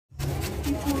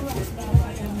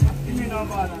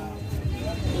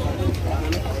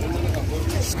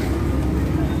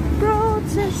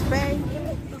Protest, babe.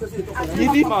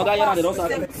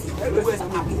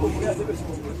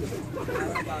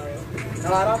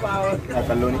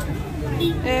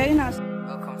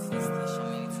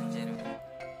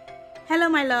 Hello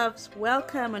my loves,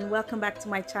 welcome and welcome back to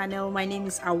my channel. My name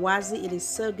is Awazi. It is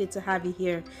so good to have you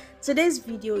here. Today's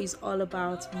video is all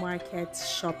about market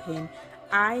shopping.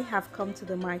 I have come to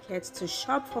the market to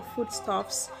shop for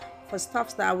foodstuffs, for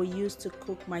stuffs that I will use to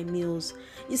cook my meals.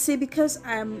 You see, because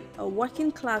I'm a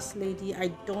working class lady, I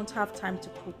don't have time to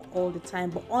cook all the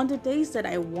time, but on the days that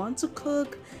I want to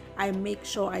cook, I make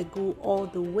sure I go all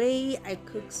the way. I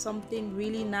cook something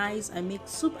really nice. I make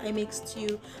soup, I make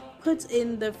stew, put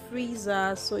in the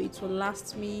freezer so it will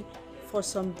last me for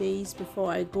some days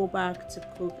before I go back to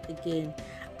cook again.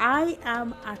 I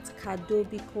am at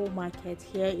Kadobiko Market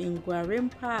here in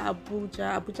Gwarinpa,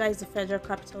 Abuja. Abuja is the federal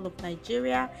capital of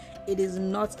Nigeria. It is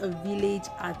not a village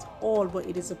at all, but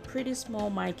it is a pretty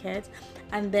small market.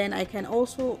 And then I can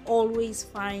also always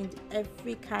find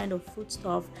every kind of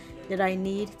foodstuff that I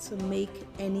need to make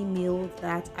any meal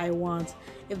that I want.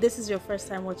 If this is your first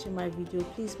time watching my video,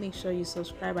 please make sure you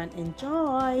subscribe and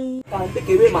enjoy.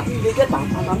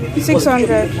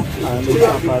 600. Something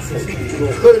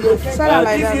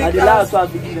like that.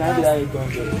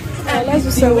 Let's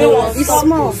do some. It's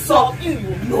small.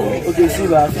 Okay, see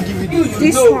that.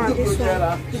 This one.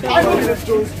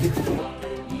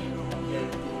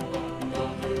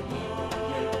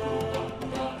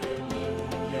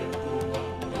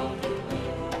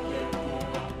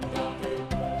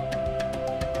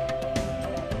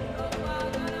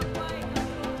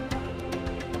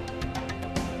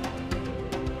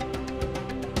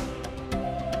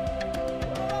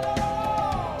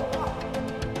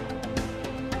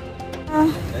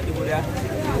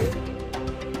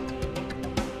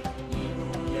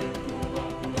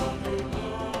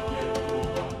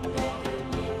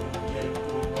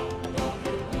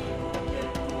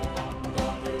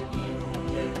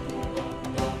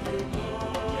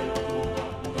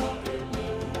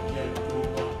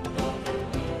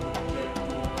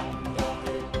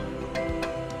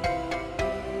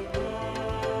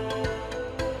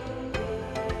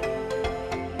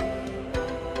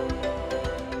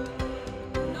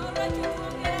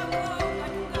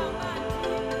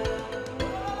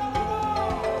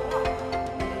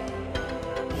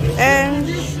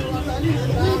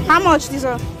 How much these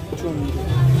are?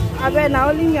 I bet now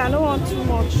only me, I don't want too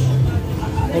much.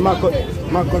 My cut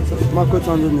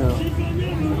 100 naira.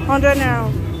 100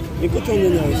 naira. You cut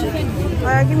 100 naira.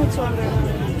 Alright, give me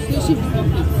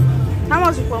 200. How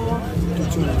much is for more?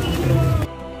 200.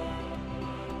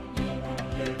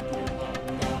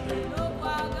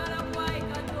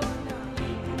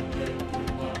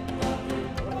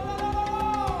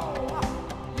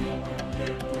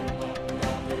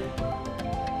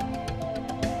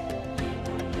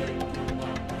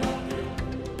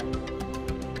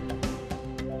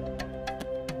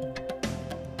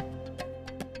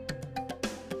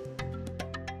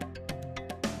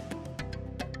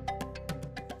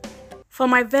 For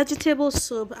my vegetable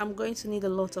soup, I'm going to need a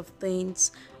lot of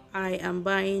things. I am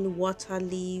buying water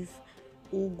leaf,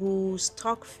 ugu,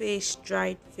 stockfish,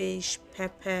 dried fish,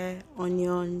 pepper,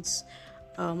 onions.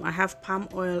 I have palm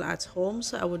oil at home,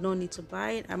 so I would not need to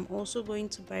buy it. I'm also going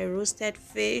to buy roasted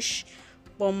fish,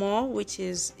 bomo, which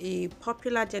is a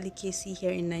popular delicacy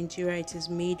here in Nigeria. It is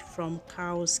made from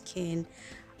cow skin.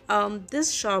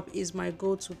 This shop is my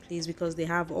go-to place because they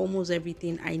have almost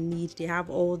everything I need. They have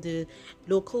all the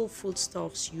local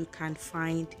foodstuffs you can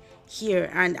find here,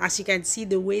 and as you can see,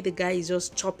 the way the guy is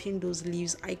just chopping those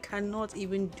leaves, I cannot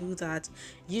even do that.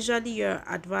 Usually you're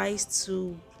advised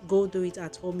to go do it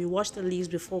at home. You wash the leaves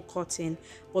before cutting,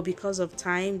 but because of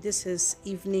time, this is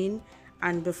evening,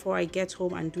 and before I get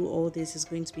home and do all this, it's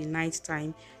going to be night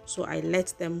time, so I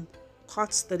let them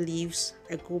cut the leaves.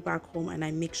 I go back home and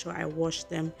I make sure I wash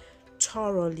them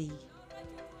thoroughly.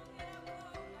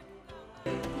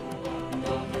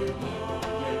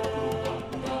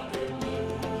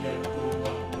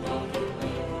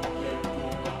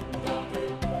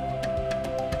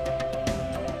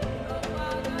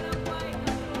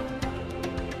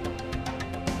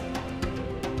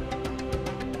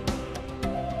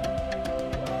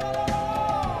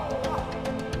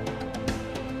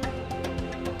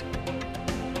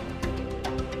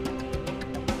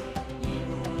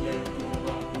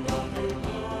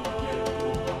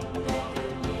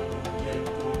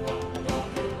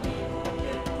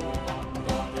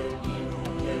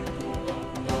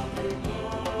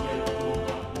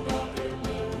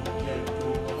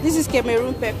 This is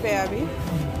Cameroon pepper, Abby.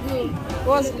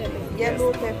 What's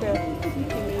yellow pepper?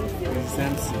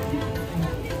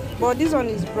 But this one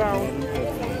is brown.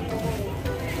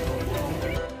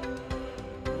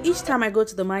 Each time I go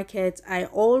to the market, I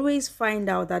always find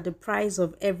out that the price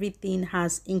of everything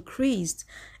has increased.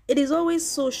 It is always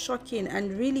so shocking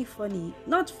and really funny.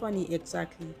 Not funny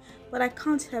exactly, but I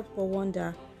can't help but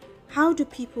wonder, how do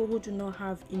people who do not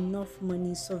have enough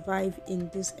money survive in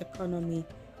this economy?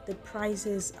 The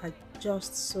prices are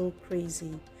just so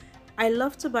crazy. I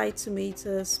love to buy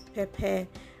tomatoes, pepper,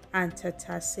 and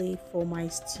tatase for my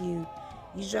stew.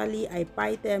 Usually I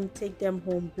buy them, take them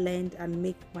home, blend and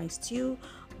make my stew.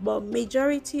 But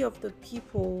majority of the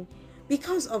people,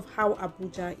 because of how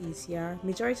Abuja is here,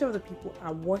 majority of the people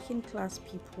are working class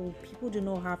people. People do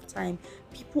not have time.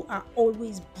 People are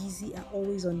always busy and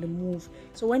always on the move.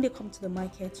 So when they come to the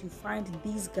market, you find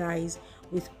these guys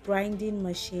with grinding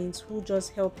machines who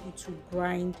just help you to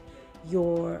grind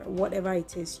your whatever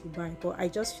it is you buy. But I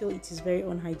just feel it is very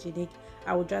unhygienic.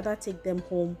 I would rather take them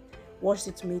home, wash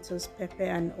the tomatoes, pepper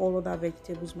and all other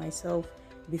vegetables myself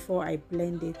before I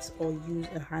blend it or use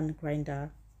a hand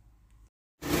grinder.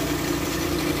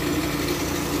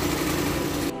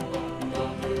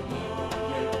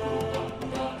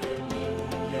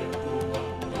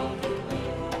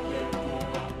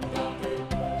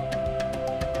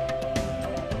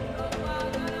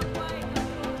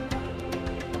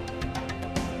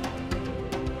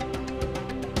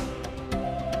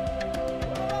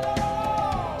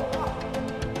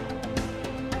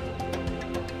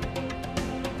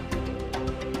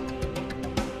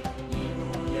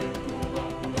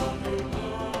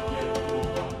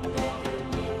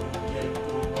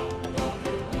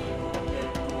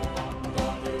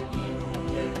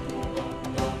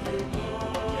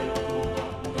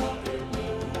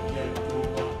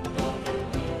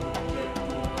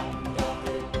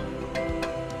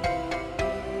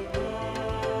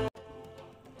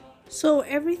 So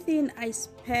everything I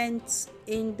spent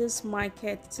in this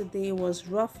market today was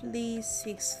roughly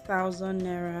 6,000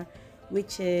 naira,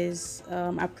 which is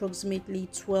approximately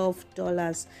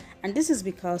 $12. And this is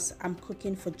because I'm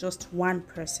cooking for just one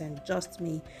person, just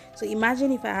me. So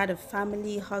imagine if I had a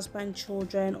family, husband,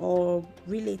 children, or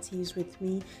relatives with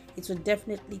me, it would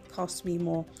definitely cost me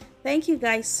more. Thank you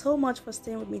guys so much for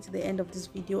staying with me to the end of this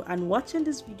video and watching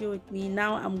this video with me.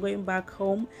 Now I'm going back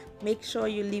home. Make sure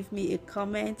you leave me a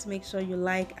comment, make sure you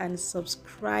like and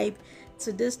subscribe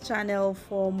to this channel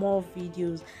for more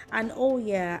videos. And oh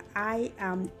yeah, I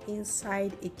am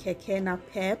inside a keke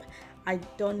pep. I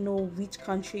don't know which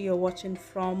country you're watching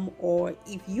from or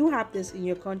if you have this in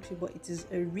your country, but it is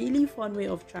a really fun way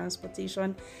of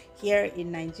transportation here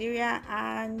in Nigeria.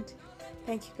 And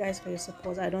thank you guys for your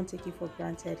support. I don't take it for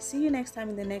granted. See you next time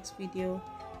in the next video.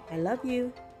 I love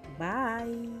you.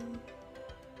 Bye.